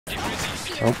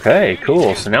Okay,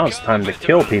 cool. So now it's time to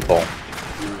kill people.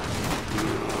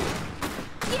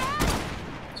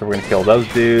 So we're gonna kill those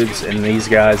dudes and these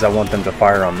guys. I want them to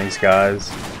fire on these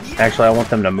guys. Actually, I want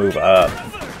them to move up.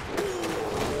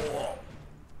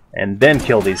 And then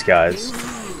kill these guys.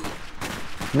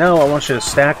 No, I want you to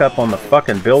stack up on the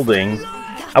fucking building.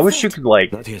 I wish you could,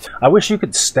 like, I wish you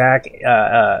could stack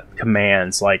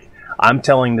commands. Like, I'm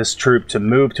telling this troop to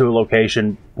move to a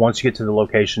location. Once you get to the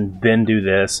location, then do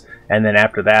this. And then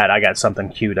after that, I got something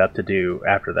queued up to do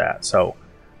after that. So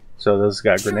those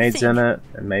got grenades in it.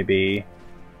 And maybe...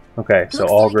 Okay, so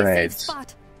all grenades.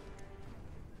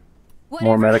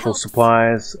 More medical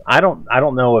supplies. I don't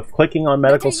know if clicking on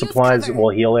medical supplies will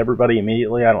heal everybody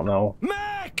immediately. I don't know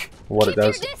what it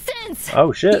does.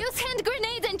 Oh shit! Use hand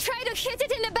grenade and try to hit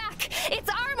it in the back. Its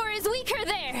armor is weaker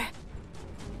there.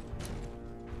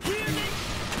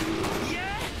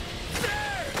 Yeah, sir.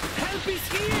 Help is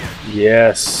here.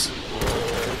 Yes.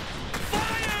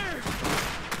 Fire.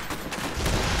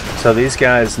 So these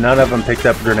guys, none of them picked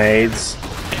up grenades.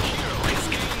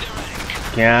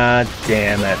 God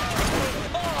damn it.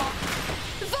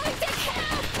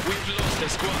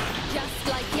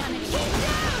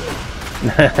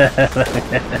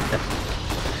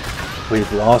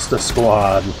 We've lost a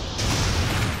squad.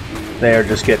 They are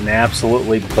just getting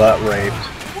absolutely butt raped.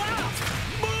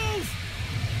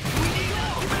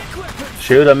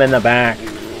 Shoot them in the back.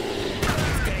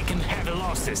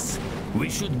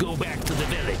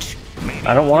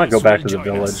 I don't want to go back to the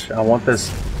village. I want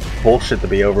this bullshit to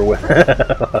be over with.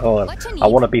 I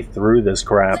want to be through this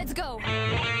crap. Let's go.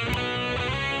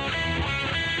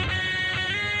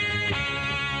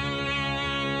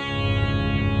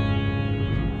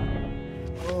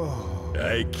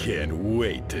 I can't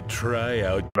wait to try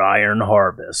out Iron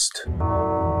Harvest.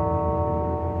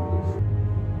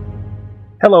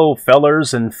 Hello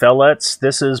fellers and fellettes,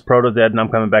 this is Protodead and I'm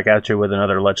coming back at you with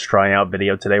another Let's Try Out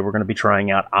video. Today we're going to be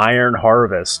trying out Iron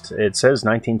Harvest. It says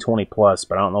 1920 plus,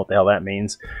 but I don't know what the hell that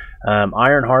means.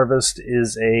 Iron Harvest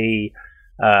is a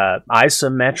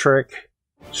isometric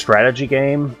strategy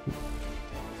game.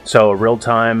 So a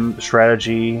real-time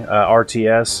strategy,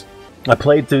 RTS. I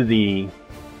played through the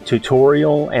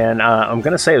tutorial and I'm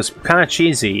gonna say it was kind of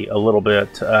cheesy a little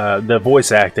bit. The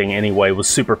voice acting anyway was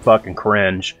super fucking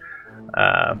cringe.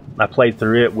 I played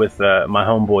through it with my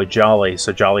homeboy Jolly,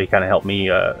 so Jolly kind of helped me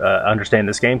understand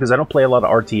this game because I don't play a lot of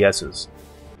RTSs.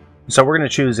 So we're going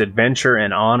to choose Adventure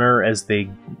and Honor as the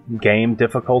game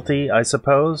difficulty, I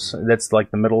suppose. That's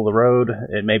like the middle of the road.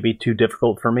 It may be too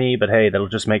difficult for me, but hey, that'll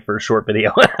just make for a short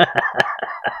video.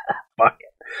 Fuck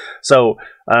it. So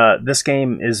this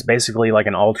game is basically like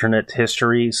an alternate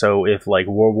history. So if like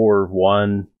World War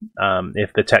I,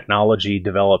 if the technology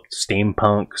developed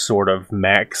steampunk sort of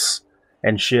mechs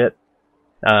and shit,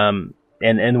 and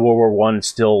World War I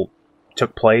still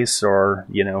took place, or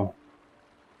you know,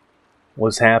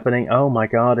 was happening. Oh my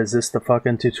god, is this the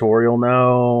fucking tutorial?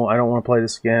 No, I don't want to play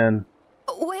this again.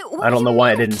 Wait, I don't know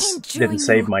why I didn't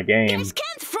save my game. Guys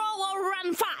can't throw or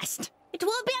run fast. It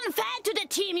will be unfair to the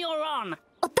team you're on.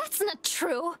 Oh, that's not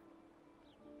true.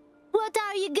 What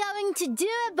are you going to do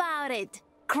about it?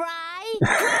 Cry?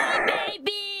 Cry,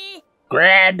 baby!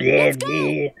 Grab Let's go!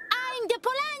 it. I'm the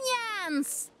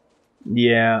Polanians!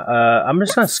 Yeah, I'm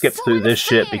just gonna skip through this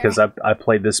shit because I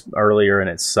played this earlier and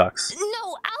it sucks.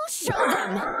 No, I'll show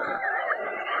them.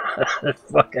 It's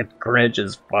fucking cringe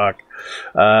as fuck.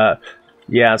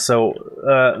 Yeah, so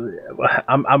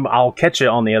I'll catch you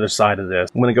on the other side of this.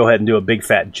 I'm gonna go ahead and do a big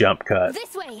fat jump cut.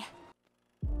 This way.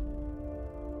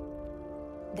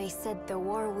 They said the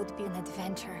war would be an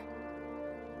adventure,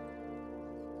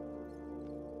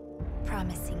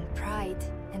 promising pride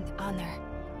and honor.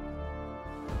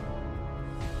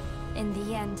 In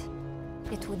the end,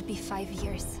 it would be 5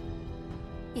 years.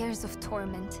 Years of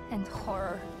torment and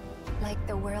horror, like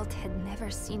the world had never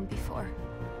seen before.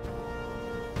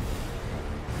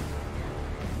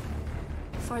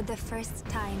 For the first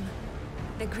time,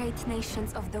 the great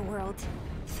nations of the world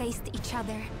faced each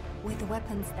other with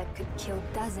weapons that could kill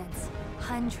dozens,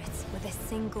 hundreds with a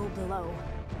single blow.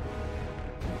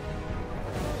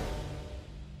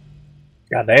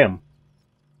 Goddamn.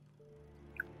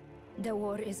 The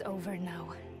war is over now,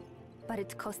 but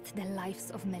it cost the lives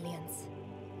of millions.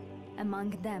 Among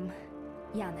them,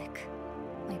 Janek,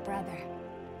 my brother,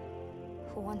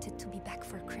 who wanted to be back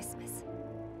for Christmas.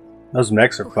 Those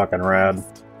mechs are fucking rad.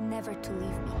 Never to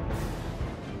leave me.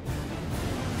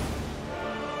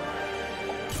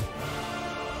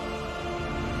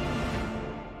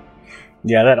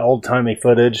 Yeah, that old-timey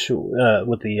footage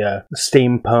with the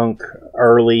steampunk,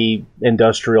 early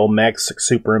industrial mechs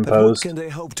superimposed. What can they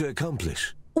hope to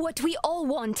accomplish? What we all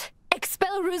want.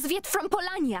 Expel Rusviet from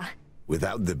Polania.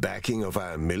 Without the backing of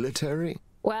our military?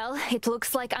 Well, it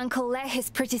looks like Uncle Lech is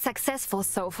pretty successful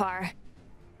so far.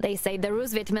 They say the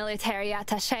Rusviet military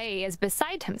attaché is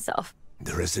beside himself.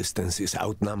 The resistance is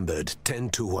outnumbered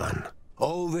 10-1.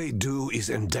 All they do is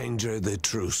endanger the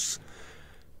truce.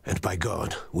 And by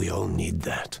God, we all need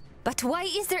that. But why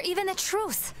is there even a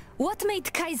truce? What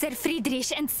made Kaiser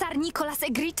Friedrich and Tsar Nicholas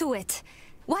agree to it?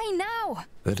 Why now?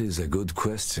 That is a good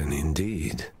question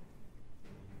indeed.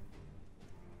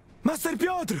 Master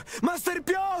Piotr! Master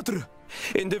Piotr!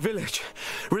 In the village,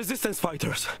 resistance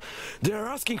fighters. They are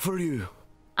asking for you.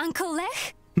 Uncle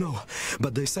Lech? No,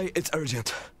 but they say it's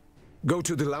urgent. Go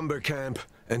to the lumber camp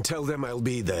and tell them I'll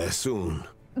be there soon.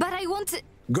 But I want to...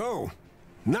 Go!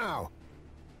 Now!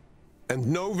 And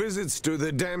no visits to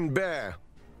the damned bear.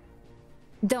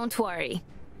 Don't worry.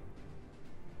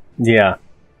 Yeah,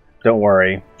 don't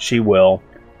worry. She will.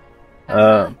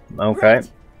 Okay.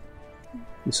 Right.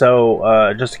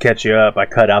 So, just to catch you up, I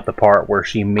cut out the part where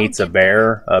she meets a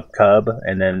bear, a cub,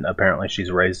 and then apparently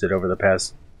she's raised it over the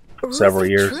past several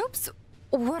years. Troops?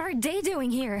 What are they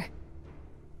doing here?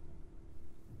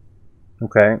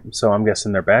 Okay, so I'm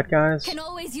guessing they're bad guys? Can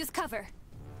always use cover.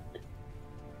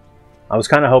 I was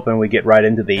kind of hoping we get right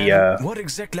into the, What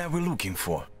exactly are we looking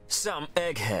for? Some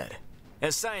egghead.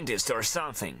 A scientist or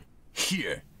something.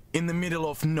 Here, in the middle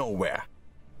of nowhere.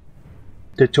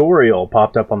 tutorial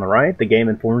popped up on the right. The game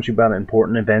informs you about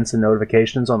important events and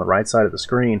notifications on the right side of the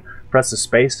screen. Press the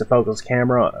space to focus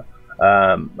camera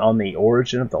on the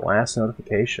origin of the last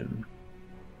notification.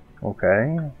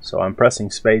 Okay, so I'm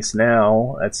pressing space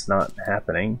now. That's not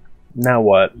happening. Now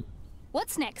what?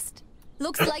 What's next?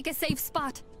 Looks like a safe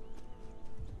spot.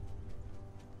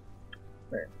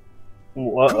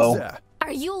 Uh-oh.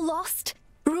 Are you lost?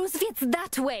 Rusviet's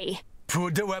that way.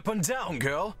 Put the weapon down,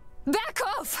 girl. Back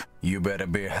off! You better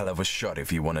be a hell of a shot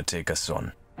if you want to take us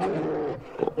on.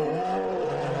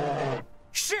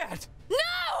 Shit!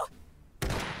 No!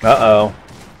 Uh-oh.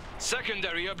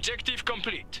 Secondary objective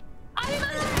complete. I'm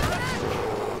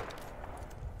alive!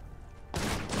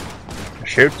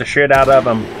 Shoot the shit out of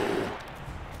him.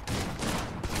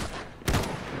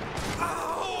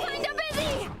 Kinda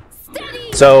busy!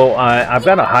 Steady! So I've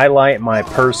got to highlight my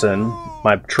person,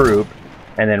 my troop,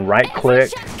 and then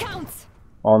right-click Every shot counts!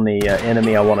 on the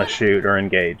enemy I want to shoot or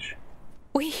engage.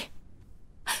 We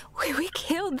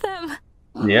killed them.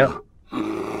 Yep.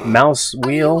 Mouse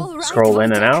wheel, all right, scroll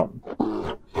in and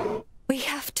Wojtek? out. We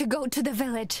have to go to the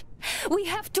village. We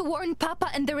have to warn Papa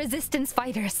and the resistance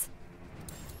fighters.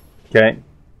 Okay.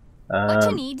 What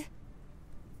you need?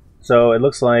 So it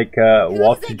looks like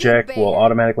Walk the to good Jack will bear?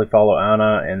 automatically follow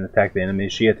Anna and attack the enemy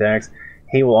she attacks.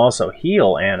 He will also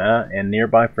heal Anna and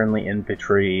nearby friendly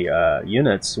infantry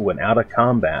units when out of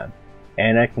combat.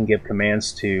 Anna can give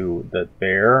commands to the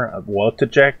bear,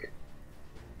 Wojtek,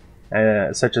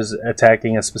 such as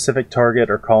attacking a specific target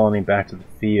or calling him back to the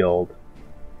field.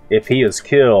 If he is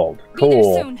killed. Be there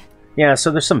Cool. soon. Yeah, so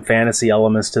there's some fantasy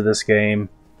elements to this game.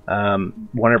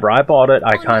 Whenever I bought it,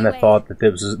 I On kind my of way. thought that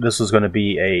this was going to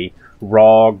be a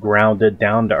raw, grounded,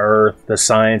 down-to-earth, the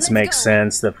science Let's makes go.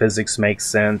 sense, the physics makes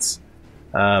sense,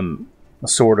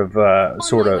 sort of my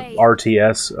way.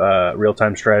 RTS,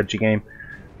 real-time strategy game.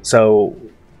 So,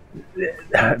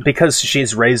 because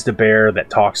she's raised a bear that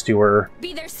talks to her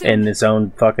Be there soon. in its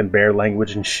own fucking bear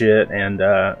language and shit, and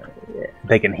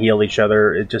they can heal each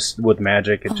other, it just, with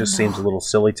magic, it just seems a little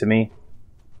silly to me.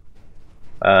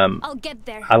 I'll get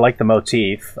there. I like the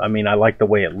motif. I mean, I like the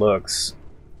way it looks.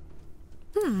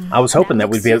 I was hoping that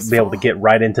we'd looks be able to useful. get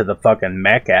right into the fucking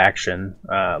mech action,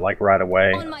 like right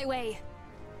away. On my way.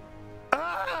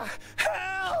 Ah!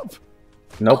 Help!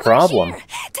 No Over problem. here.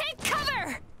 Take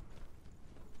cover.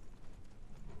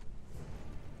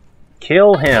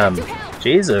 Kill I'm him. glad to help.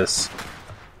 Jesus.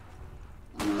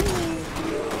 Tell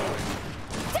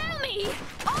me.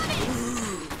 On it.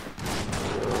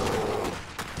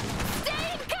 Stay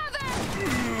in cover.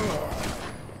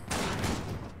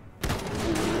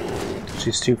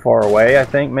 She's too far away, I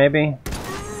think, maybe?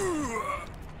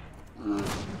 Kinda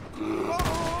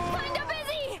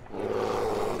busy.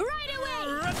 Right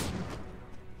away.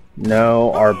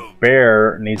 No, our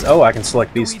bear needs... Oh, I can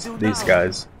select these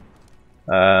guys.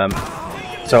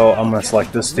 So I'm going to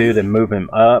select this dude and move him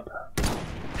up.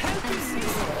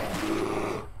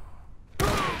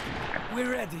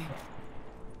 We're ready.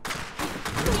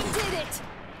 We did it.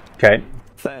 Okay.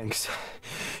 Thanks.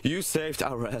 You saved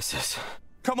our asses.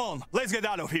 Come on, let's get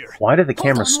out of here. Why did the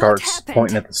camera on, start what happened?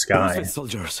 pointing at the sky? Prophet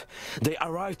soldiers. They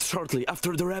arrived shortly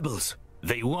after the rebels.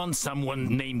 They want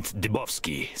someone named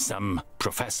Dybowski, some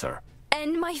professor.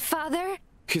 And my father?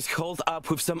 He's holed up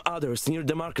with some others near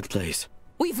the marketplace.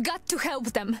 We've got to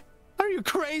help them. Are you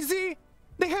crazy?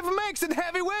 They have mechs and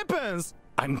heavy weapons!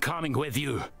 I'm coming with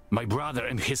you. My brother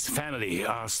and his family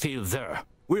are still there.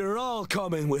 We're all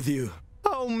coming with you.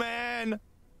 Oh, man.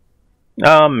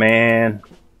 Oh, man.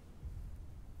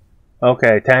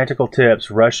 Okay, tactical tips.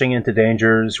 Rushing into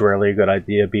danger is rarely a good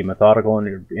idea. Be methodical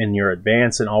in your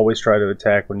advance and always try to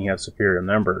attack when you have superior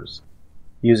numbers.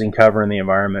 Using cover in the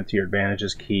environment to your advantage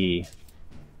is key.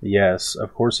 Yes,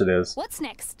 of course it is. What's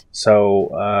next?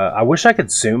 So, I wish I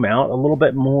could zoom out a little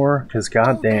bit more, because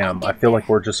goddamn, I feel like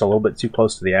we're just a little bit too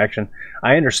close to the action.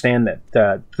 I understand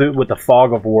that with the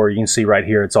fog of war, you can see right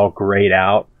here, it's all grayed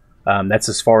out. That's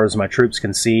as far as my troops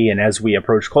can see, and as we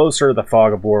approach closer, the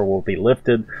fog of war will be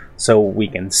lifted, so we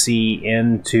can see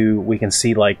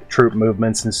like troop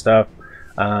movements and stuff.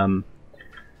 We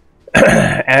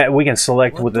can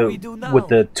select with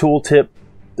the tooltip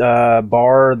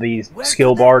bar, the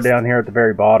skill bar down here at the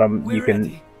very bottom. You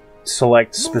can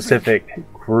select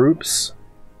specific groups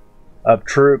of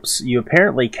troops. You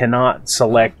apparently cannot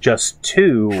select just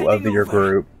two of your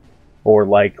group, or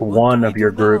like one of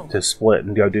your group to split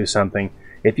and go do something.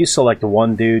 If you select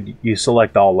one dude, you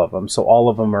select all of them, so all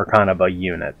of them are kind of a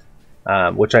unit,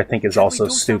 which I think is also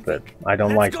stupid. I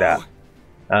don't like that.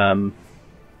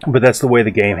 But that's the way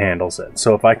the game handles it.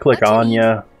 So if I click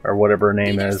Anya, or whatever her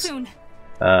name is,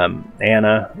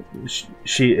 Anna,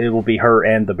 it will be her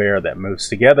and the bear that moves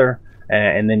together,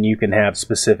 and then you can have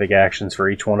specific actions for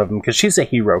each one of them, because she's a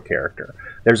hero character.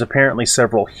 There's apparently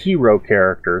several hero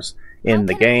characters in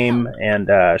the game, and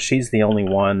she's the only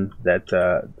one that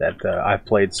I've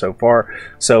played so far.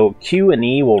 So Q and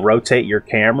E will rotate your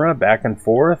camera back and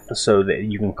forth so that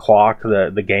you can clock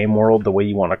the game world the way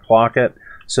you want to clock it,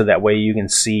 so that way you can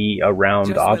see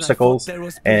around obstacles.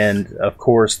 And of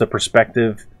course, the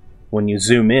perspective, when you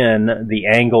zoom in, the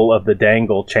angle of the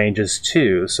dangle changes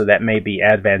too, so that may be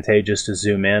advantageous to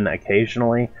zoom in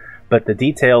occasionally. But the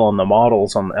detail on the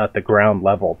models at the ground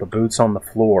level, the boots on the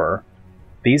floor,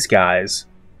 these guys,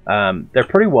 they're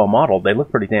pretty well modeled. They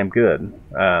look pretty damn good,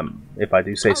 if I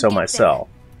do say so myself.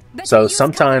 So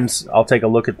sometimes I'll take a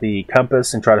look at the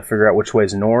compass and try to figure out which way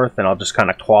is north, and I'll just kind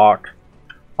of clock.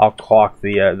 I'll clock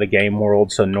the game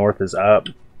world so north is up,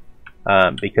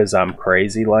 because I'm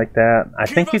crazy like that. I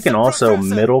think you can also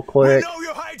middle click.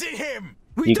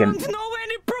 We don't know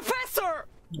any professor.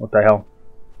 What the hell?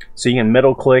 So you can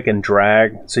middle click and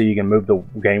drag, so you can move the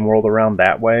game world around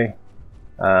that way.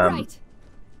 Right.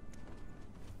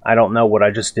 I don't know what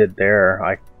I just did there.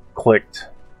 I clicked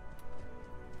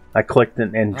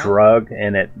and drug,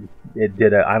 and it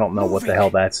did I don't know what the hell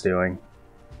that's doing.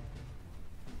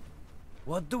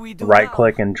 What do we do right now?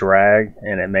 click and drag,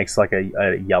 and it makes like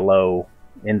a yellow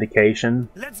indication.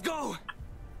 Let's go.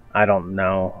 I don't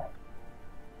know.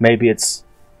 Maybe it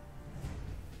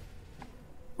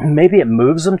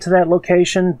moves them to that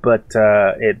location, but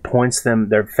it points them,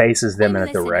 faces them in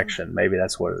a direction. Maybe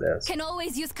that's what it is. Can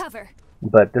always use cover.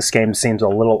 But this game seems a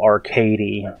little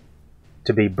arcadey,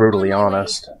 to be brutally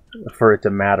honest, for it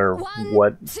to matter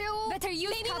what. Better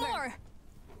use cover.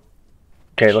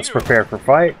 Okay, let's prepare for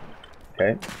fight.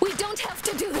 Okay. We don't have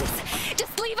to do this.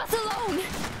 Just leave us alone.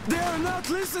 They are not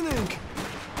listening.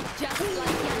 Just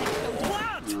like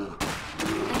What?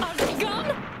 Are they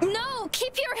gone? No,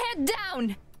 keep your head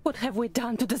down. What have we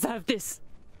done to deserve this?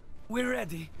 We're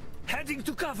ready. Heading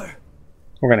to cover.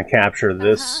 We're gonna capture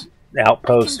this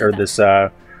outpost, or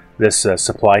this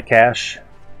supply cache.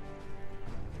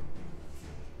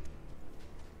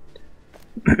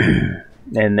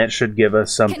 And that should give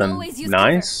us something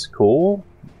nice, cool,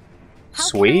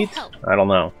 sweet. I don't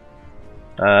know.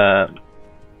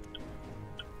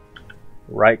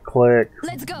 Right click.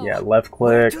 Let's go. Yeah, left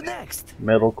click.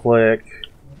 Middle click.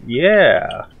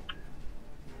 Yeah.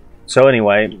 So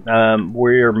anyway,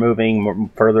 we're moving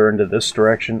further into this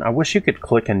direction. I wish you could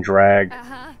click and drag.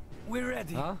 We're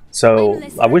ready. So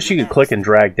I wish you could click and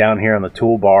drag down here on the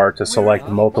toolbar to select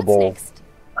multiple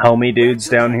homie dudes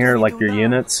down here, like your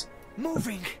units.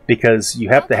 Because you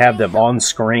have to have them on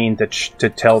screen to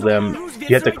tell them.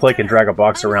 You have to click and drag a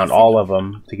box around all of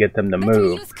them to get them to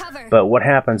move. But what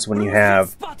happens when you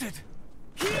have,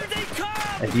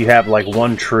 if you have like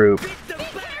one troop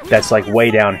that's like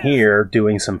way down here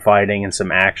doing some fighting and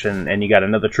some action, and you got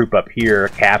another troop up here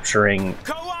capturing,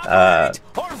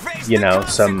 you know,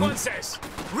 some.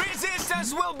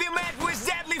 Resistance will be met with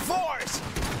deadly force.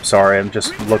 Sorry, I'm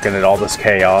just looking at all this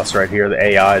chaos right here. The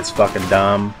AI is fucking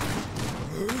dumb.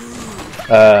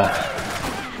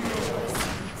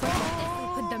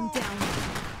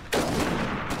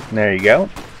 There you go.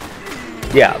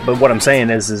 Yeah, but what I'm saying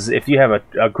is if you have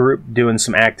a group doing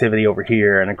some activity over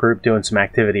here and a group doing some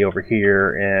activity over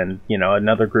here and, you know,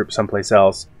 another group someplace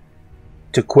else,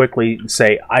 to quickly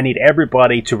say, I need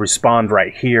everybody to respond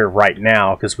right here, right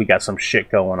now, because we got some shit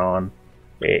going on.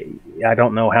 I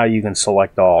don't know how you can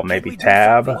select all. Maybe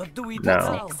tab?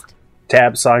 No.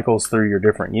 Tab cycles through your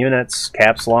different units.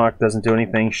 Caps lock doesn't do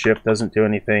anything. Shift doesn't do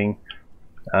anything.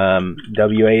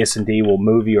 WASD will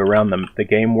move you around the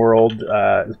game world.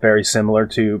 It's very similar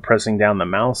to pressing down the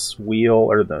mouse wheel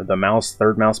or the mouse,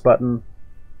 third mouse button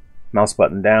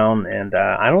down, and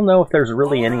I don't know if there's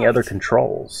really any other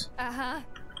controls.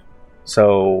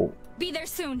 So be there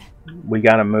soon. We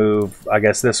gotta move. I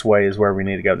guess this way is where we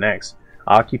need to go next.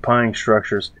 Occupying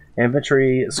structures.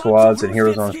 Infantry squads and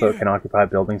heroes on foot can occupy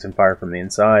buildings and fire from the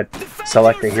inside.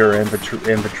 Select the hero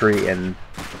infantry and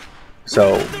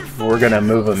so we're gonna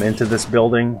move them into this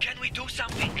building. Can we do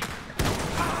something?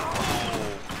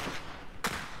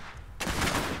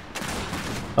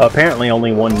 Apparently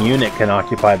only one unit can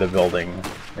occupy the building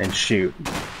and shoot.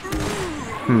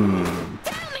 Tell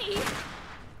me!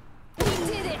 We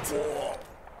did it!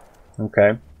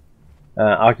 Okay.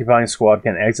 Occupying squad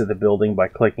can exit the building by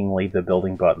clicking leave the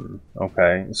building button.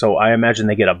 Okay. So I imagine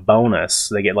they get a bonus.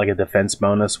 They get like a defense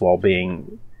bonus while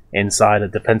being inside a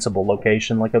defensible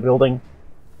location like a building.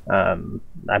 I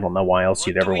don't know why else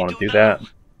you'd ever want to do that.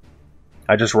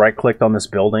 I just right-clicked on this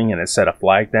building and it set a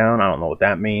flag down. I don't know what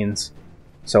that means.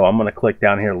 So I'm going to click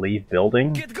down here, leave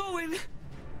building. Get going.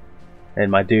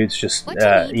 And my dude's just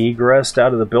egressed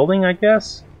out of the building, I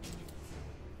guess?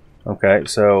 Okay,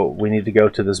 so we need to go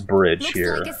to this bridge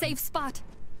here. Looks like a safe spot.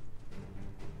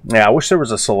 Yeah, I wish there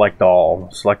was a select all.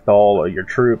 Select all of your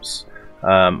troops.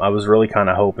 I was really kind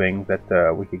of hoping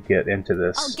that we could get into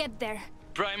this. I'll get there.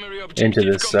 Into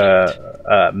this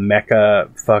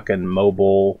mecha fucking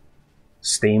mobile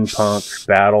steampunk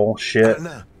battle shit.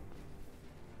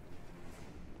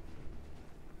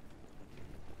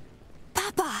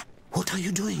 Papa! What are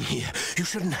you doing here? You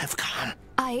shouldn't have come.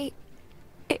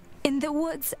 In the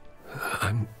woods.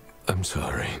 I'm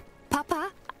sorry.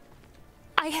 Papa,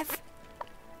 I...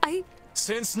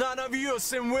 Since none of you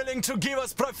seem willing to give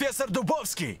us Professor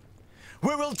Dubovsky,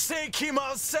 we will take him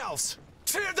ourselves.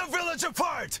 Tear the village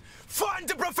apart! Find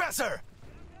the professor!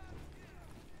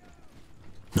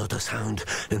 Not a sound,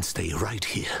 and stay right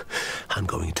here. I'm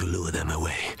going to lure them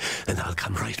away, and I'll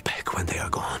come right back when they are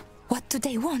gone. What do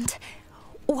they want?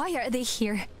 Why are they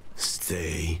here?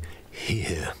 Stay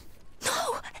here.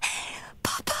 No!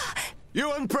 Papa!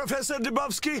 You and Professor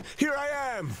Dubovsky, here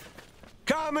I am.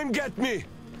 Come and get me.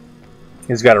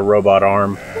 He's got a robot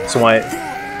arm. So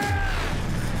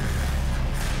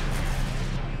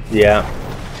yeah.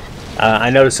 I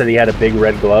noticed that he had a big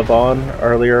red glove on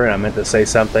earlier, and I meant to say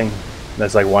something.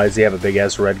 That's like, why does he have a big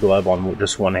ass red glove on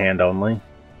just one hand only?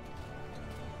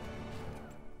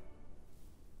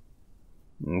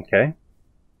 Okay.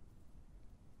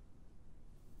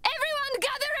 Everyone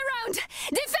gather around!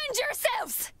 Defend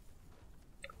yourselves!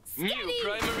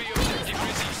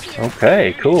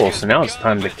 Okay, cool. So now it's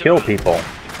time to kill people.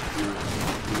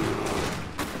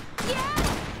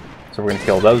 So we're gonna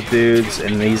kill those dudes,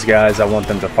 and these guys, I want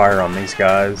them to fire on these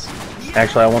guys.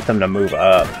 Actually, I want them to move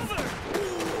up.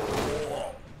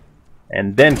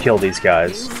 And then kill these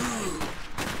guys.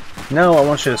 No, I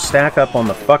want you to stack up on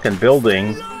the fucking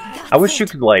building. I wish you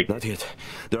could, like... Not yet.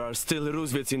 There are still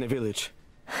Roosevelts in the village.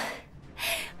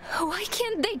 Why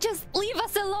can't they just leave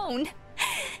us alone?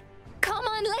 Come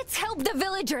on, let's help the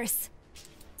villagers.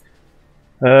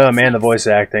 Oh man, the voice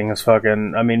acting is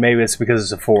fucking... I mean, maybe it's because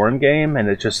it's a foreign game, and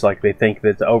it's just like they think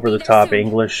that the over-the-top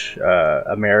English,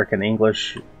 American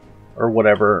English, or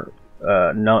whatever,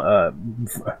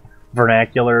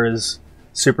 vernacular is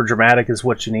super dramatic is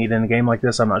what you need in a game like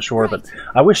this. I'm not sure, but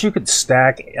I wish you could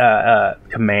stack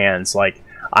commands. Like,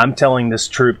 I'm telling this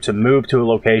troop to move to a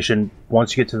location.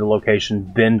 Once you get to the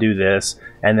location, then do this,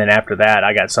 and then after that,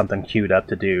 I got something queued up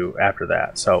to do after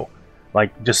that. So...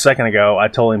 like just a second ago, I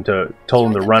told him to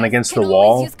run against the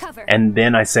wall, and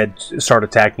then I said start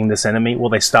attacking this enemy. Well,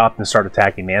 they stopped and started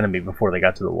attacking the enemy before they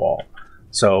got to the wall.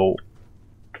 So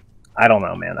I don't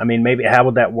know, man. I mean, maybe how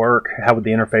would that work? How would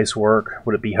the interface work?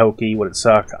 Would it be hokey? Would it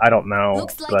suck? I don't know.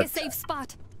 Looks like a safe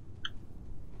spot.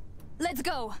 Let's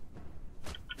go.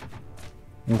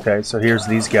 Okay, so here's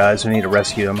these guys. We need to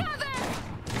rescue them.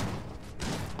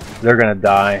 They're gonna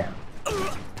die.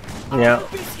 Yeah.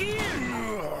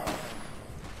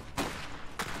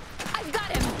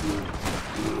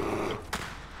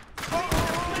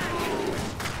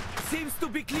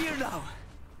 Be clear now.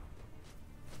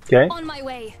 Okay. On my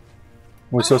way.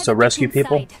 We're supposed to rescue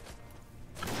people?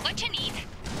 What you need?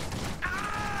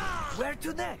 Where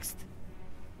to next?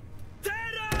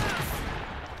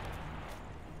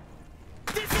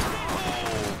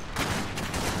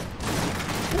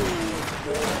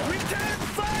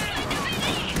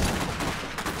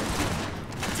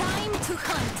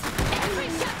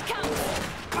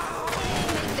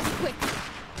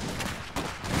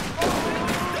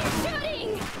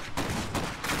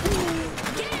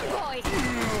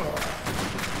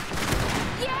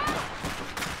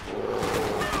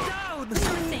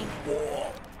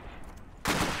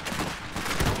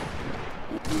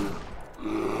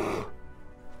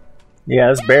 Yeah,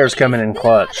 this bear's coming in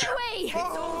clutch.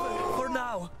 For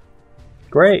now.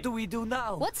 Great. What do we do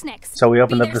now? What's next? So we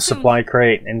opened Be up there the soon. supply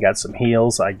crate and got some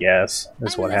heals, I guess.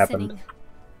 That's I'm what listening. happened.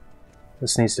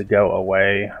 This needs to go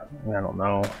away. I don't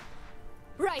know.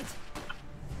 Right.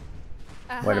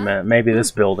 Wait a minute. Maybe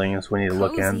this building is we need to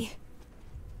look in. Cozy.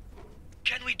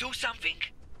 Can we do something?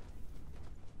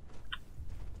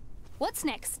 What's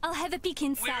next? I'll have a peek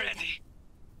inside. We're ready.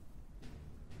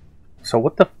 So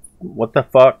what the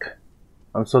fuck?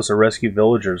 I'm supposed to rescue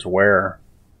villagers where?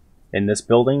 In this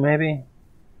building, maybe?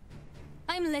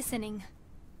 I'm listening.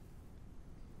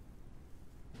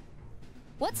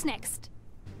 What's next?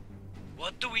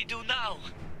 What do we do now?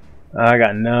 I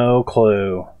got no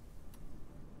clue.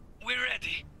 We're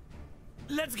ready.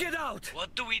 Let's get out.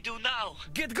 What do we do now?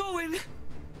 Get going.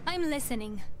 I'm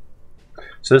listening.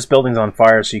 So this building's on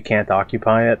fire, so you can't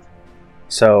occupy it.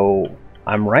 So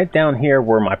I'm right down here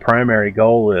where my primary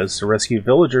goal is to rescue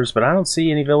villagers, but I don't see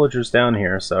any villagers down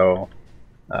here, so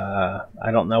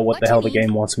I don't know what the hell the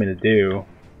game wants me to do.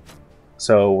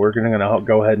 So we're gonna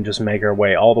go ahead and just make our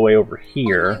way all the way over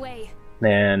here, On my way.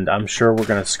 and I'm sure we're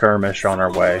gonna skirmish on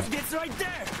our way. It's right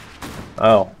there.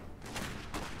 Oh,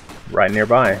 right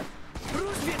nearby.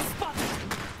 Roosevelt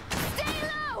spotted. Stay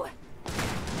low!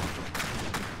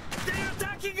 They're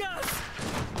attacking us.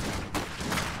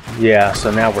 Yeah,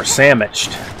 so now we're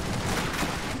sandwiched.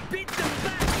 Beat them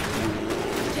back.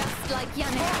 Just like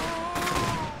Yannick.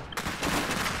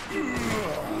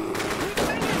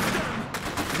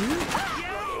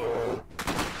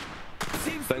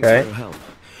 Thanks Okay. for your help.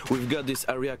 We've got this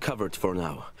area covered for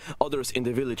now. Others in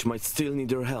the village might still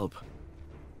need your help.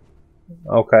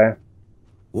 Okay,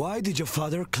 Why did your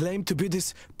father claim to be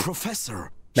this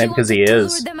professor? maybe because he wanted to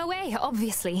is. lure them away,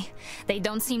 obviously. They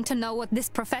don't seem to know what this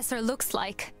professor looks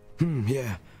like.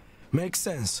 Yeah, makes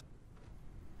sense.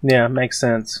 Yeah, makes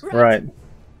sense. Right.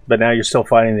 But now you're still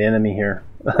fighting the enemy here.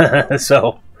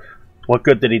 So, what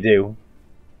good did he do?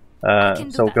 can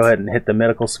do So that. go ahead and hit the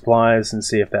medical supplies and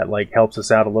see if that like helps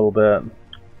us out a little bit.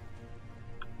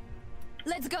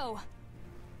 Let's go.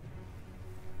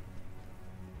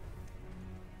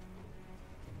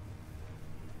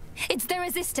 It's the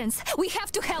resistance. We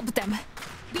have to help them.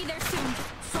 Be there soon.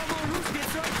 Someone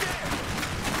Roosevelt's right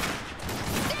there.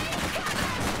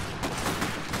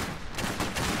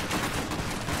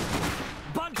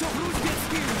 Bunch of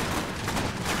Roosevelt's here.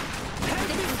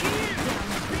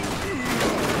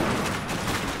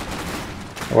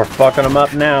 We're fucking them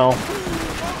up now.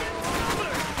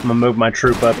 I'm gonna move my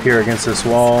troop up here against this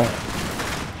wall.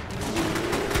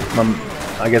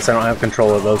 I guess I don't have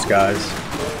control of those guys.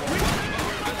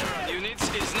 Units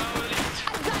is now elite.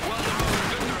 One of our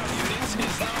veteran units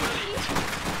is now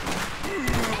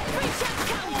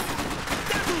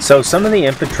elite. So some of the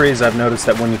infantries, I've noticed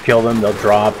that when you kill them, they'll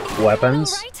drop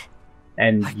weapons, Right?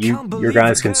 and can't your believe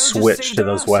guys the can guy just switch saved to their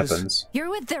those asses. weapons. You're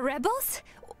with the rebels?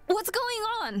 What's going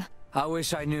on? I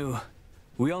wish I knew.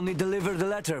 We only delivered the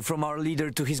letter from our leader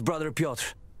to his brother Piotr.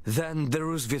 Then the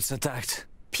Roosevelts attacked.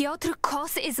 Piotr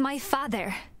Kos is my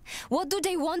father. What do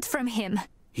they want from him?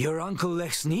 Your Uncle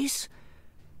Lech's niece?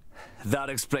 That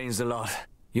explains a lot.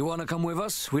 You wanna come with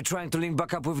us? We're trying to link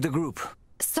back up with the group.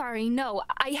 Sorry, no.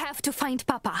 I have to find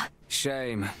Papa.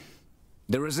 Shame.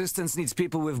 The Resistance needs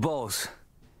people with balls.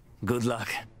 Good luck.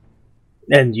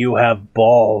 And you have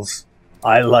balls.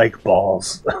 I like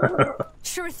balls.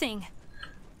 Sure thing.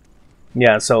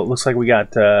 Yeah, so it looks like we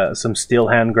got some steel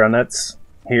hand grenades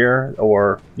here,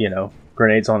 or, you know,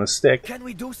 grenades on a stick. Can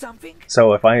we do something?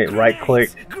 So if I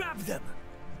right-click Grab them.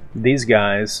 these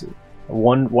guys,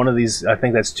 one of these, I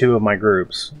think that's two of my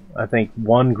groups. I think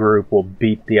one group will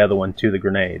beat the other one to the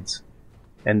grenades,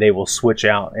 and they will switch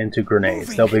out into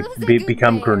grenades. They'll Who's a good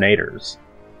become bear? grenaders.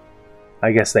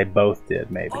 I guess they both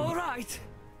did, maybe. All right.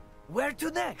 Where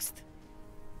to next?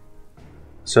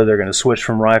 So they're going to switch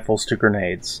from rifles to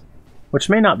grenades, which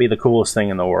may not be the coolest thing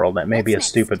in the world. That may What's be a next?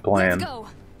 stupid plan. Let's go.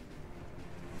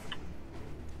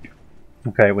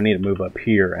 Okay, we need to move up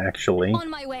here, actually. On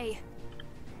my way.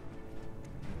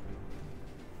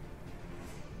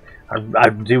 I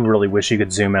do really wish you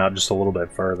could zoom out just a little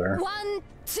bit further. 1,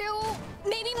 2,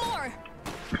 maybe more.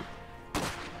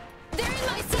 They're in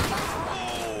my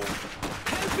sight.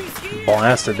 Help is here.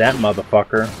 Blasted that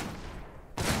motherfucker.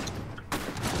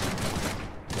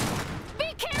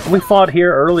 Be careful. We fought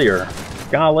here earlier.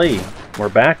 Golly, we're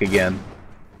back again.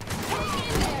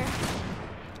 Hang in there.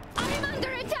 I'm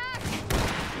under attack.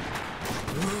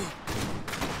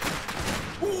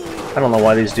 I don't know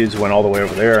why these dudes went all the way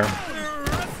over there.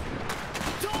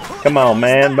 Come on,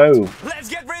 man, move. Let's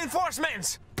get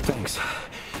reinforcements! Thanks.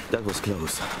 That was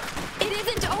close. It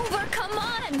isn't over. Come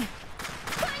on.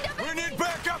 Find a We need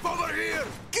backup over here!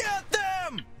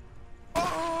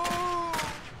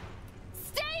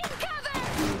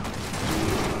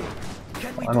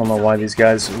 I don't know why these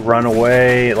guys run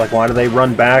away. Like, why do they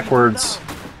run backwards?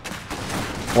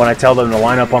 When I tell them to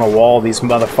line up on a wall, these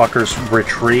motherfuckers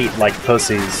retreat like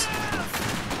pussies.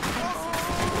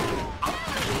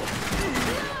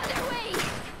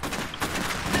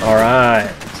 Alright,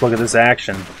 let's look at this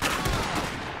action.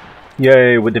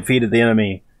 Yay, we defeated the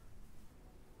enemy.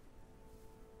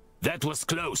 That was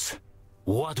close.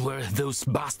 What were those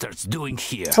bastards doing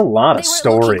here? That's a lot of They were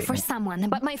story. looking for someone,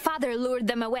 but my father lured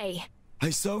them away. I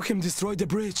saw him destroy the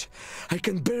bridge. I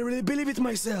can barely believe it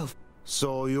myself.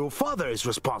 So your father is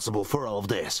responsible for all of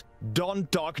this?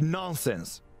 Don't talk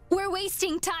nonsense. We're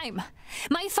wasting time.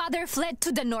 My father fled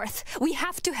to the north. We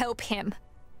have to help him.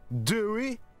 Do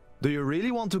we? Do you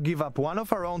really want to give up one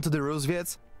of our own to the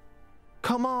Roosevets?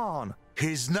 Come on.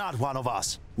 He's not one of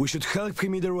us. We should help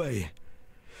him either way.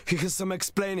 He has some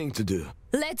explaining to do.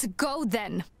 Let's go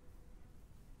then.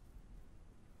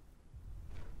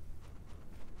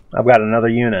 I've got another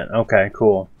unit. Okay,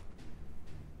 cool.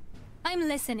 I'm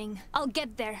listening. I'll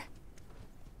get there.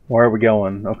 Where are we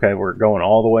going? Okay, we're going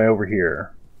all the way over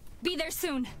here. Be there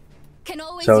soon. Can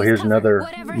always So use here's cover, another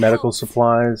whatever medical helps.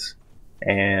 supplies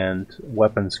and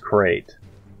weapons crate.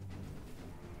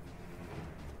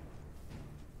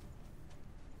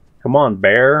 Come on,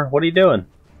 bear. What are you doing?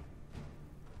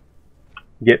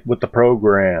 Get with the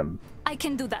program. I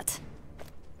can do that.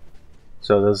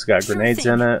 So this has got Sure grenades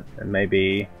thing. in it, and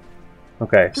maybe...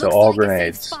 Okay, so Looks all like a safe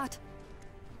grenades. spot.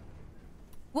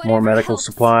 More Whatever medical helps.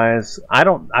 supplies. I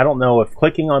don't know if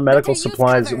clicking on medical Better use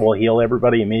supplies cover. will heal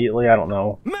everybody immediately. I don't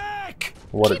know Mac!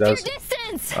 what Keep it does. your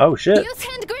distance. Oh shit. Use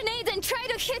hand grenades and try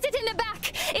to hit it in the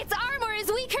back. Its armor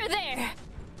is weaker there.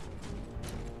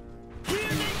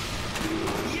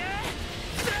 Yeah?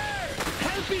 Sir!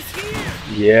 Help is here!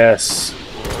 Yes.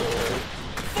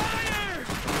 Fire!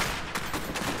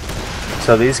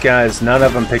 So these guys, none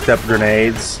of them picked up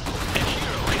grenades.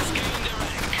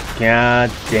 God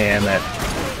damn it.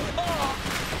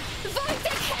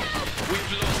 Wojtek, help!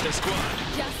 We've lost the squad.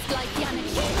 Just like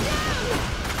Yannick.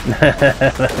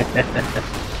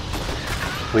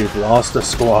 We've lost a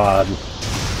squad.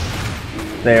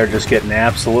 They are just getting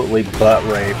absolutely butt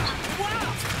raped.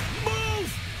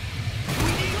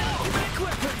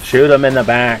 Shoot them in the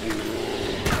back.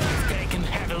 Taking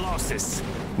heavy losses.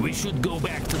 We should go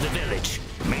back to the village.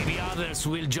 Maybe others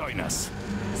will join us.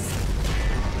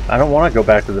 I don't want to go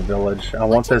back to the village. I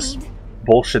want you this need?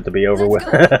 bullshit to be over with.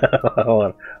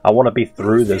 I want to be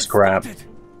through this crap.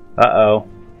 Uh-oh.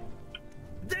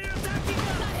 They're attacking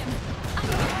us!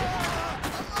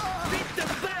 Beat them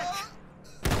back!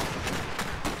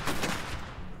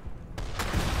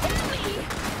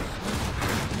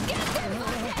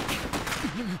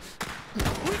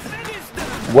 We finished them!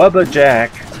 Wubba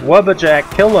Jack. Wubba Jack.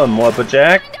 Kill him, Wubba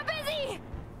Jack. Kinda busy.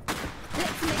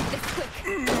 Let's make this quick.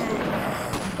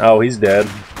 Oh, he's dead.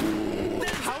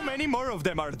 How many more of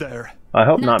them are there? I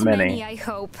hope not many, many. I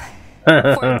hope.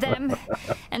 For them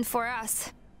and for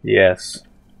us. Yes.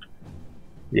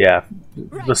 Yeah.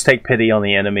 Let's take pity on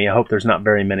the enemy. I hope there's not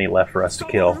very many left for us to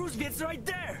kill. Roosevelt's right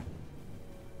there!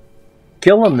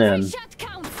 Kill him then. Shot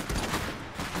counts.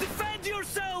 Defend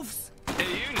yourselves! A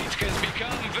unit has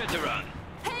become veteran.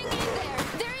 Hang in there.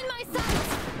 They're in my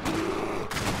sights.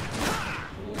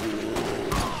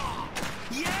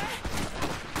 Yeah?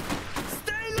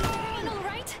 Stay low! All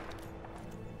right.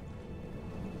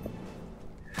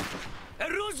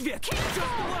 Roosevelt!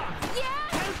 Yeah.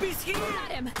 Help is here!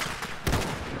 Got him.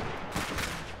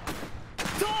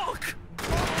 Talk!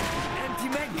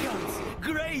 Anti-mag guns!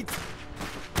 Great!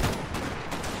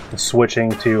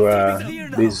 Switching to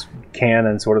these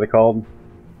cannons. What are they called?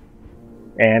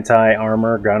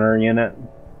 Anti-armor gunner unit.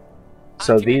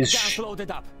 So these...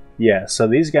 Yeah, so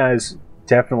these guys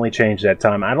definitely changed that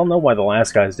time. I don't know why the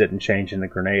last guys didn't change in the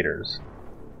grenaders.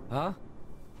 Huh?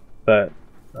 But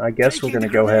I guess we're going to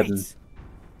go ahead and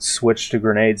switch to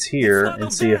grenades here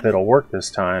and see if it'll work this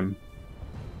time.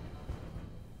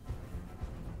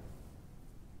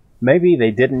 Maybe they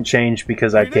didn't change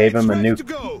because I gave him a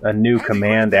new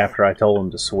command after I told him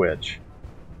to switch.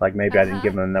 Like maybe I didn't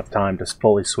give him enough time to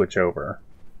fully switch over.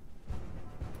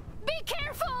 Be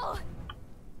careful.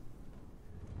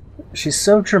 She's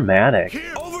so dramatic.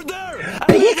 Over there!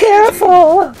 Be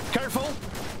careful! Careful!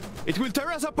 It will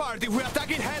tear us apart if we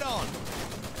attack it head on.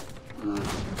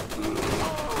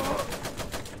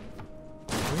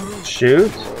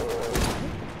 Shoot.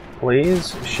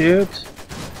 Please, shoot.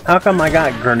 How come I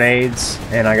got grenades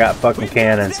and I got fucking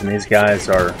cannons and these guys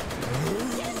are...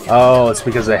 Oh, it's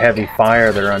because of the heavy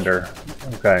fire they're under.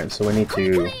 Okay, so we need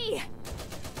to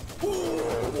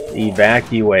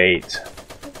evacuate.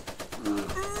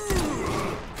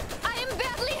 I am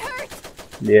badly hurt.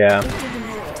 Yeah.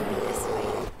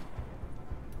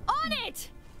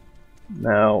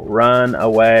 No, run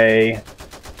away.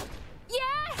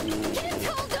 Yeah! Get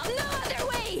told of no other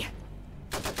way!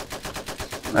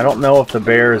 I don't know if the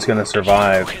bear is going to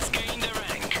survive.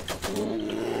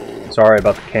 Sorry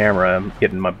about the camera. I'm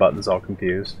getting my buttons all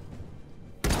confused.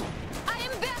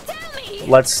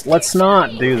 Let's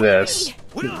not do this.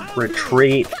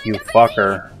 Retreat, you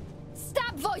fucker.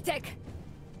 Stop, Wojtek!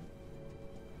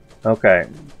 Okay,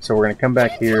 so we're going to come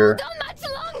back here.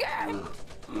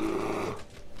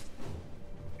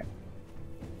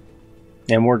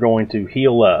 And we're going to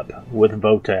heal up with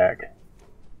Votak.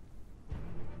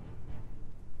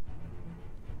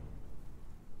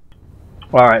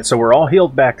 Alright, so we're all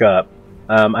healed back up.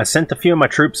 I sent a few of my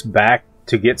troops back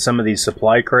to get some of these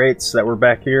supply crates that were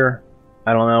back here.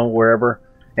 I don't know, wherever.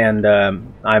 And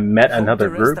I met another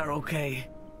group. Okay.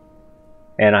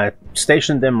 And I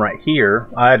stationed them right here.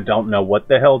 I don't know what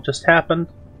the hell just happened.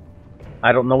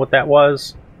 I don't know what that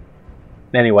was.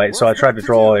 Anyway, so I tried to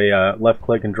draw a left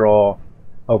click and draw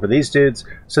over these dudes.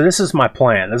 So this is my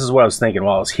plan. This is what I was thinking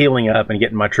while I was healing up and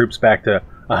getting my troops back to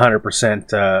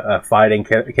 100% fighting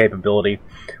capability.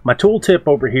 My tooltip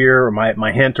over here, or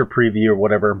my hint or preview or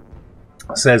whatever,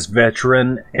 says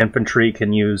veteran infantry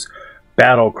can use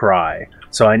battle cry.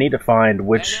 So I need to find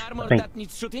which, I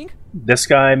think this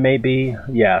guy maybe,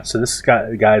 yeah, so this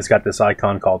guy's got this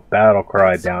icon called battle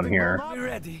cry down here.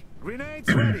 Ready.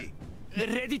 Grenades ready.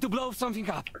 Ready to blow something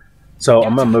up. So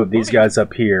I'm going to move these guys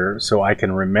up here so I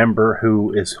can remember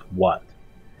who is what.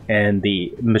 And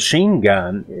the machine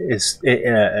gun is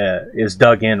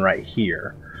dug in right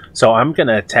here. So I'm going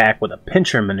to attack with a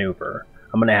pincher maneuver.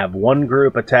 I'm going to have one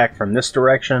group attack from this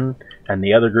direction and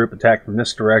the other group attack from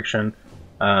this direction.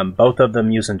 Both of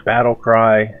them using battle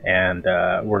cry, and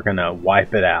we're going to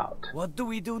wipe it out. What do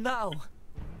we do now?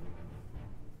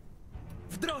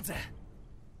 W drodze.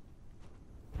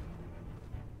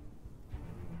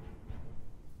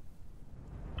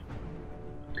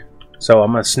 So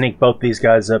I'm going to sneak both these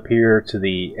guys up here to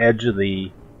the edge of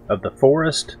the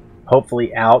forest,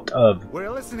 hopefully out of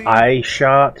eye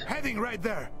shot right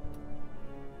there.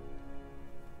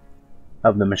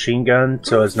 Of the machine gun,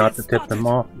 so as not to tip them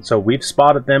off. So we've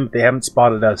spotted them, but they haven't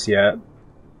spotted us yet.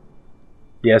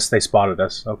 Yes, they spotted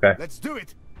us. Okay. Let's do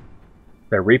it.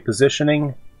 They're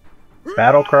repositioning.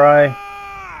 Battle cry.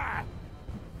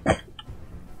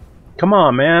 Come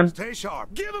on, man. Stay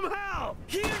sharp. Give them hell.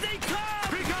 Here they come.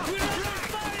 We're under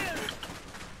fire.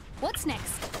 What's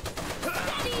next?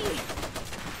 Steady.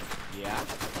 Yeah.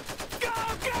 Go.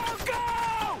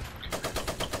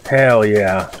 Hell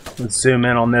yeah. Let's zoom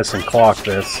in on this and clock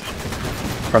this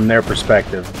from their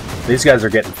perspective. These guys are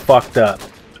getting fucked up.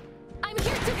 I'm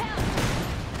here to help.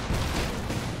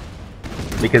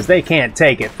 Because they can't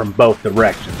take it from both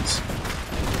directions.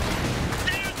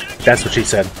 That's what she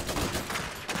said.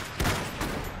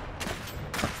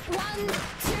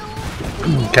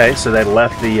 1, 2. Okay, so they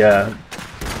left the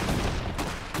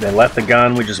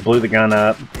gun. We just blew the gun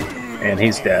up, and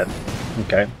he's dead.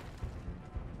 Okay.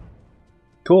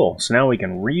 Cool, so now we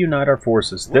can reunite our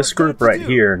forces. This group right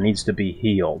here needs to be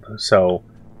healed. So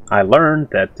I learned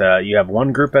that you have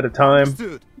one group at a time,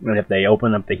 and if they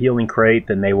open up the healing crate,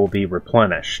 then they will be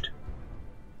replenished.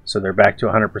 So they're back to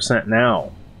 100%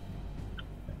 now.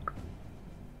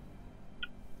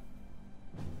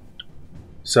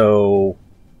 So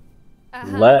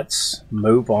let's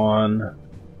move on,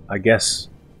 I guess,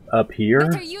 up here.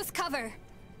 Better use cover.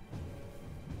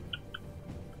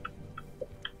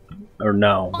 Or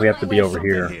no, we have to be over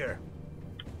here.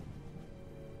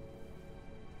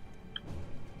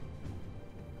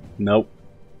 Nope.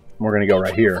 We're gonna go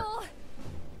right here.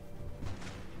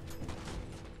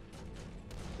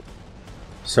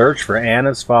 Search for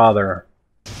Anna's father.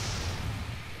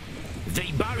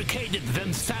 They barricaded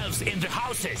themselves in the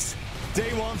houses.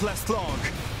 They won't last long.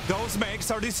 Those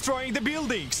mechs are destroying the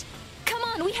buildings. Come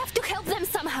on, we have to help them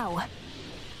somehow.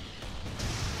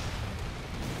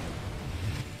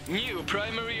 New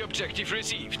primary objective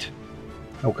received.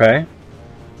 Okay.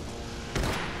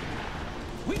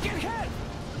 We can help.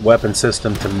 Weapon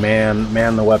system to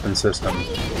man the weapon system.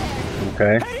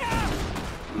 Okay.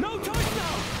 No choice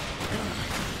now.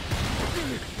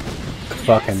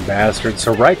 Fucking bastard.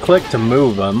 So right click to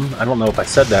move them. I don't know if I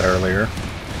said that earlier.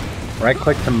 Right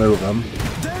click to move them.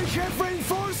 They have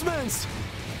reinforcements.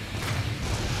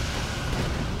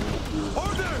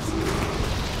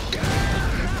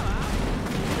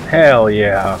 Hell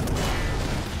yeah.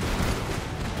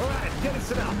 Alright, get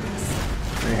us out.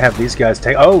 We have these guys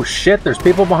take. Oh shit, there's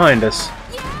people behind us.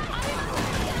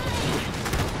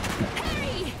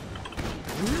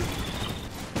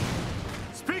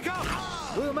 Speak up.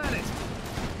 We'll manage.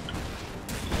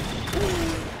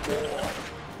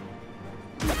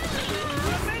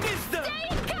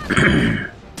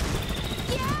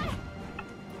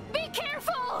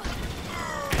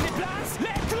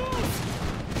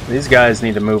 These guys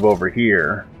need to move over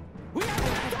here.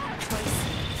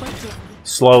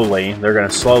 Slowly. They're going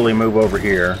to slowly move over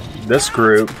here. This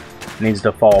group needs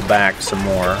to fall back some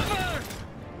more.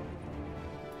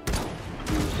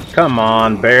 Come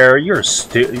on, bear. You're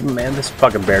stupid. Man, this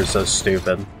fucking bear's so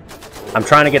stupid. I'm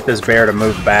trying to get this bear to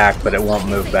move back, but it won't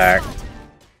move back.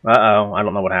 Uh-oh. I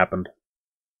don't know what happened.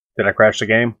 Did I crash the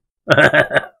game?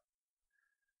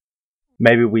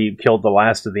 Maybe we killed the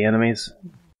last of the enemies.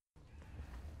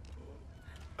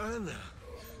 Anna,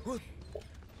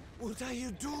 what are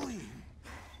you doing?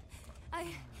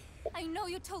 I know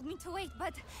you told me to wait,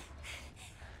 but...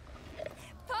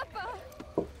 Papa!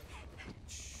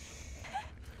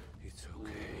 It's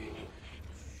okay.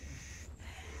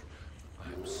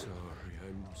 I'm sorry.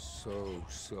 I'm so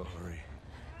sorry.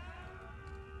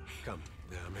 Come,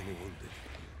 there are many wounded.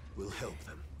 We'll help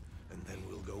them, and then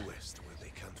we'll go west where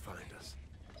they can't find us.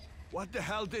 What the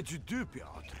hell did you do,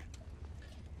 Piotr?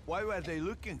 Why were they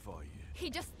looking for you? He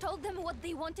just told them what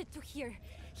they wanted to hear.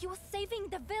 He was saving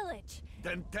the village.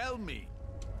 Then tell me.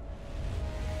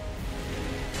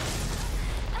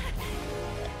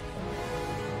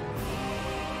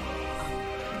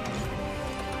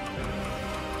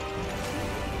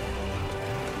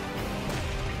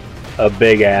 A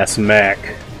big-ass mech.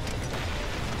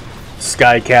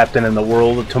 Sky Captain in the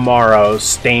world of tomorrow.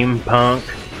 Steampunk.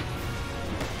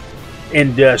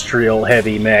 Industrial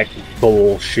heavy mech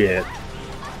bullshit.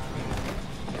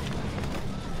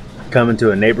 Coming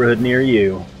to a neighborhood near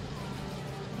you.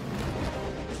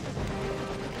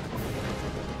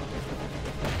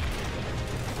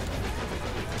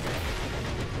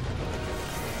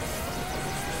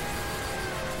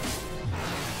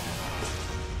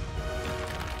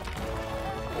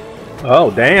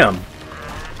 Oh, damn.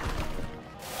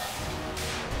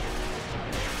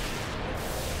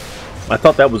 I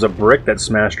thought that was a brick that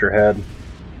smashed her head.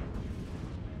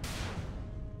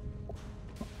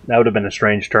 That would have been a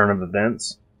strange turn of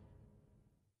events.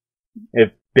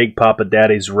 If Big Papa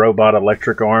Daddy's robot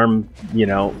electric arm, you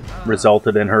know,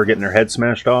 resulted in her getting her head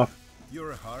smashed off.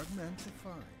 You're a hard man to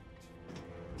find.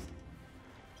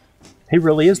 He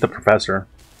really is the professor.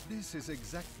 This is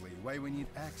exactly why we need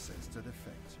access to the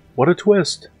factory. What a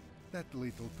twist. That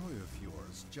little toy of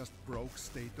yours just broke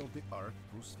state-of-the-art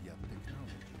Protodead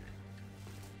technology.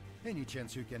 Any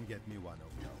chance you can get me one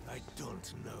of those? I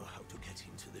don't know how to get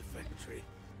into the factory.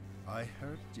 I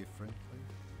heard differently.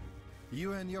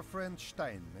 You and your friend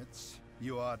Steinmetz,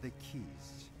 you are the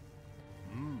keys.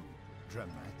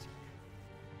 Dramatic.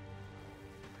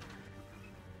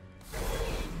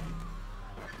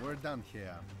 We're done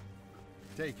here.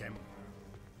 Take him.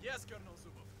 Yes, Colonel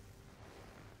Zubov.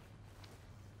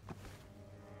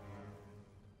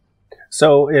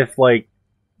 So if, like,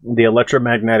 the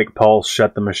electromagnetic pulse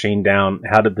shut the machine down,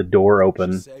 how did the door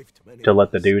open to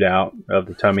let the dude out of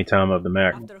the tummy tum of the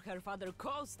mech? After her father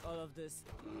caused all of this,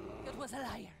 it was a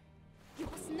liar. He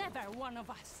was never one of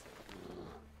us.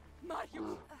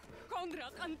 Mario,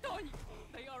 Konrad, Antoni,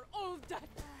 they are all dead.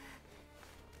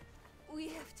 We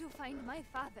have to find my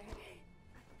father.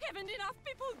 Haven't enough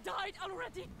people died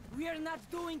already? We are not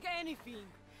doing anything.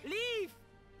 Leave!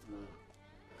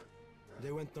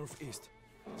 They went northeast,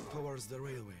 towards the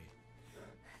railway.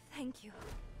 Thank you.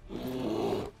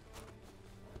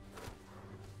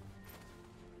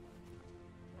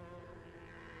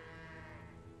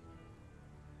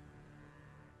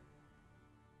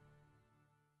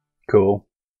 Cool.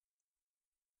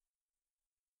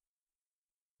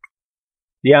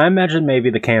 Yeah, I imagine maybe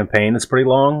the campaign is pretty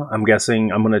long. I'm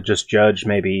guessing I'm going to just judge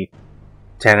maybe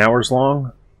 10 hours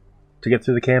long to get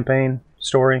through the campaign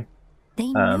story. They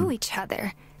knew each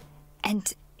other.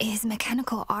 And his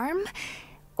mechanical arm?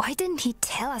 Why didn't he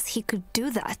tell us he could do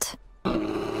that?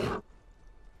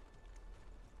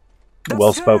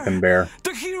 Well spoken, Bear.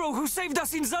 The hero who saved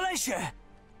us in Zalesie!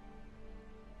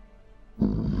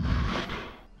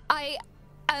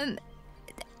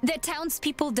 The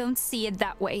townspeople don't see it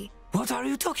that way. What are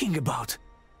you talking about?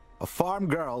 A farm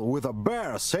girl with a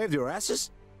bear saved your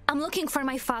asses? I'm looking for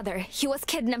my father. He was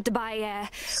kidnapped by,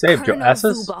 Saved your Colonel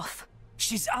asses? Zubov.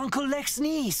 She's Uncle Lex's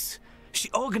niece. She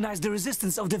organized the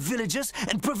resistance of the villagers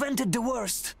and prevented the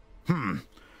worst.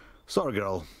 Sorry,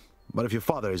 girl. But if your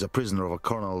father is a prisoner of a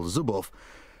Colonel Zubov,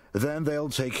 then they'll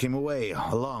take him away,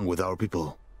 along with our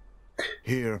people.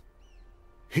 Here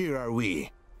are we.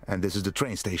 And this is the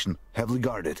train station, heavily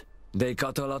guarded. They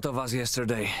caught a lot of us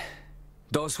yesterday.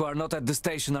 Those who are not at the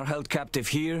station are held captive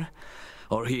here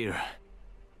or here.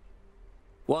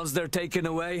 Once they're taken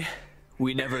away,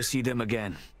 we never see them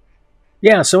again.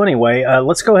 Yeah, so anyway,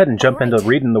 let's go ahead and jump into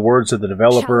reading the words of the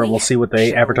developer, and we'll see what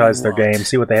they advertise their game,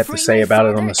 see what they have to say about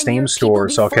it on the Steam store,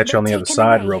 so I'll catch you on the other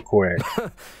side real quick.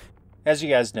 As you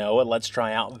guys know, a Let's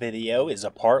Try Out video is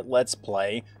a part Let's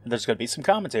Play. There's going to be some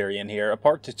commentary in here, a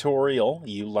part tutorial.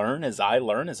 You learn as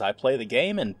I play the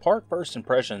game, and part first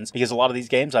impressions, because a lot of these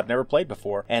games I've never played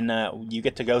before. And you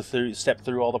get to go through, step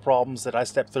through all the problems that I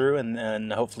stepped through,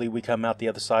 and hopefully we come out the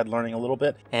other side learning a little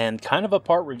bit. And kind of a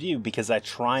part review, because I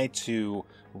try to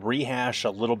rehash a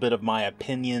little bit of my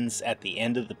opinions at the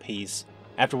end of the piece.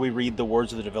 After we read the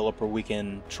words of the developer, we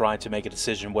can try to make a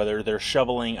decision whether they're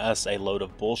shoveling us a load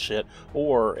of bullshit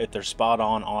or if they're spot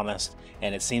on honest,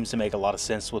 and it seems to make a lot of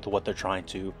sense with what they're trying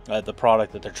to, the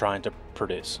product that they're trying to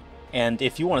produce. And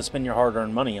if you want to spend your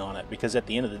hard-earned money on it, because at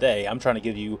the end of the day, I'm trying to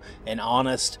give you an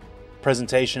honest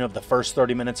presentation of the first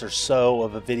 30 minutes or so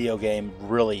of a video game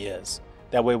really is.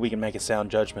 That way we can make a sound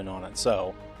judgment on it.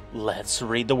 So, let's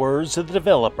read the words of the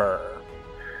developer.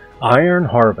 Iron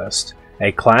Harvest.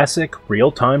 A classic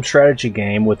real-time strategy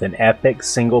game with an epic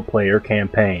single-player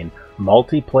campaign,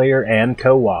 multiplayer and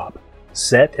co-op,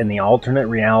 set in the alternate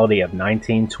reality of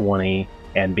 1920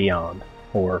 and beyond,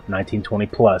 or 1920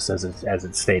 plus as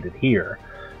it's stated here.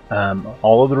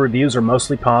 All of the reviews are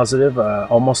mostly positive,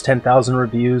 almost 10,000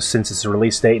 reviews since its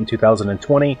release date in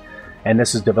 2020, and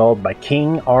this is developed by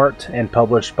King Art and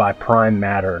published by Prime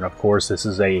Matter. And of course this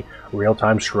is a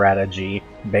real-time strategy,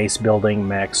 base building,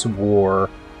 mechs, war,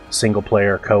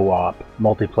 single-player, co-op,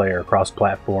 multiplayer,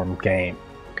 cross-platform game.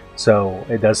 So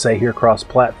it does say here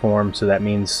cross-platform, so that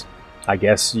means, I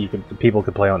guess, people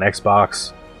could play on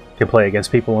Xbox, can play against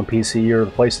people on PC or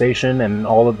the PlayStation, and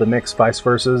all of the mixed vice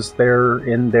versas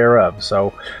thereof.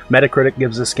 So Metacritic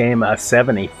gives this game a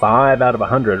 75 out of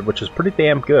 100, which is pretty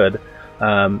damn good,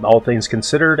 all things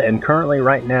considered. And currently,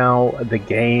 right now, the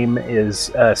game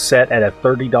is set at a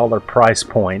 $30 price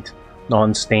point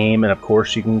on Steam, and of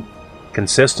course you can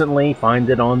consistently find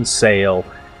it on sale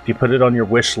if you put it on your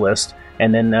wish list,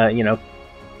 and then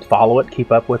follow it,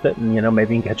 keep up with it, and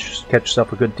maybe you can catch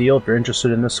yourself a good deal if you're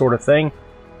interested in this sort of thing.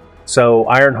 So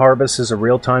Iron Harvest is a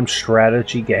real-time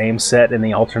strategy game set in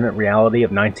the alternate reality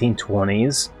of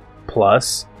 1920s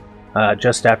plus,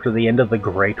 just after the end of the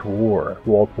Great War,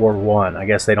 World War I. I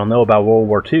guess they don't know about World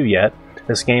War II yet.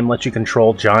 This game lets you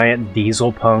control giant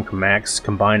diesel punk mechs,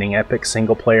 combining epic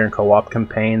single-player and co-op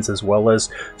campaigns as well as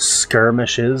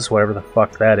skirmishes, whatever the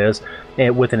fuck that is,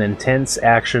 with an intense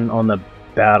action on the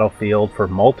battlefield. For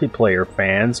multiplayer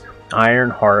fans, Iron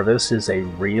Harvest is a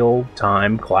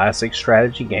real-time classic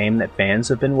strategy game that fans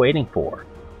have been waiting for.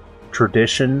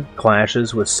 Tradition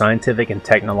clashes with scientific and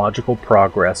technological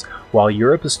progress while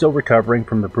Europe is still recovering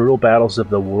from the brutal battles of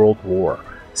the World War.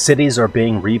 Cities are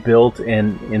being rebuilt,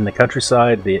 and in the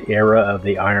countryside, the era of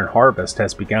the Iron Harvest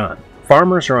has begun.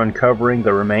 Farmers are uncovering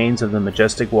the remains of the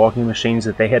majestic walking machines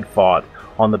that they had fought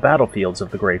on the battlefields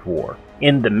of the Great War.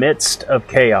 In the midst of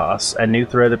chaos, a new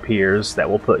threat appears that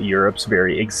will put Europe's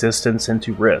very existence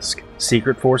into risk.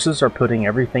 Secret forces are putting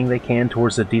everything they can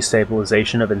towards the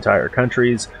destabilization of entire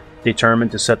countries,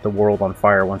 determined to set the world on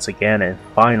fire once again and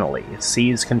finally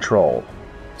seize control.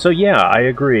 So yeah, I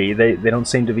agree. They don't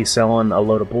seem to be selling a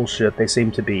load of bullshit. They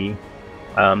seem to be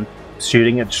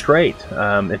shooting it straight.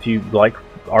 If you like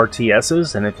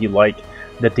RTSs, and if you like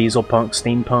the diesel punk,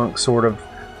 steampunk sort of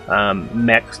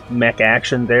mech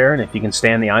action there, and if you can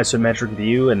stand the isometric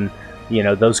view and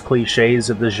those cliches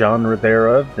of the genre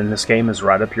thereof, then this game is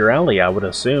right up your alley, I would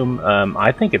assume.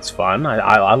 I think it's fun.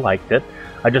 I liked it.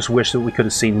 I just wish that we could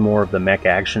have seen more of the mech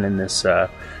action in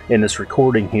this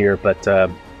recording here, but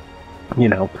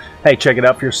hey, check it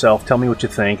out for yourself. Tell me what you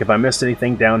think. If I missed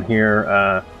anything down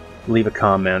here, leave a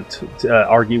comment.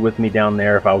 Argue with me down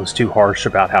there if I was too harsh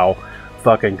about how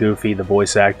fucking goofy the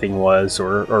voice acting was,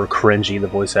 or cringy the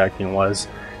voice acting was.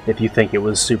 If you think it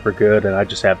was super good and I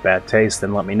just have bad taste,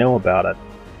 then let me know about it.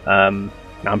 I'm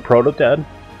Protodead.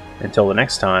 Until the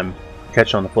next time,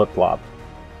 catch you on the flip-flop.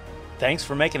 Thanks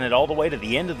for making it all the way to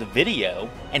the end of the video.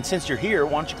 And since you're here,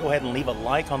 why don't you go ahead and leave a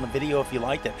like on the video if you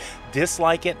liked it.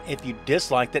 Dislike it if you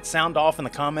disliked it. Sound off in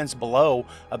the comments below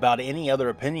about any other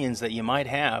opinions that you might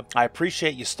have. I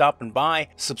appreciate you stopping by.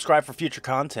 Subscribe for future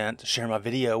content. Share my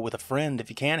video with a friend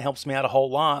if you can. It helps me out a whole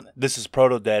lot. This is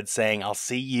Protodead saying I'll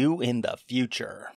see you in the future.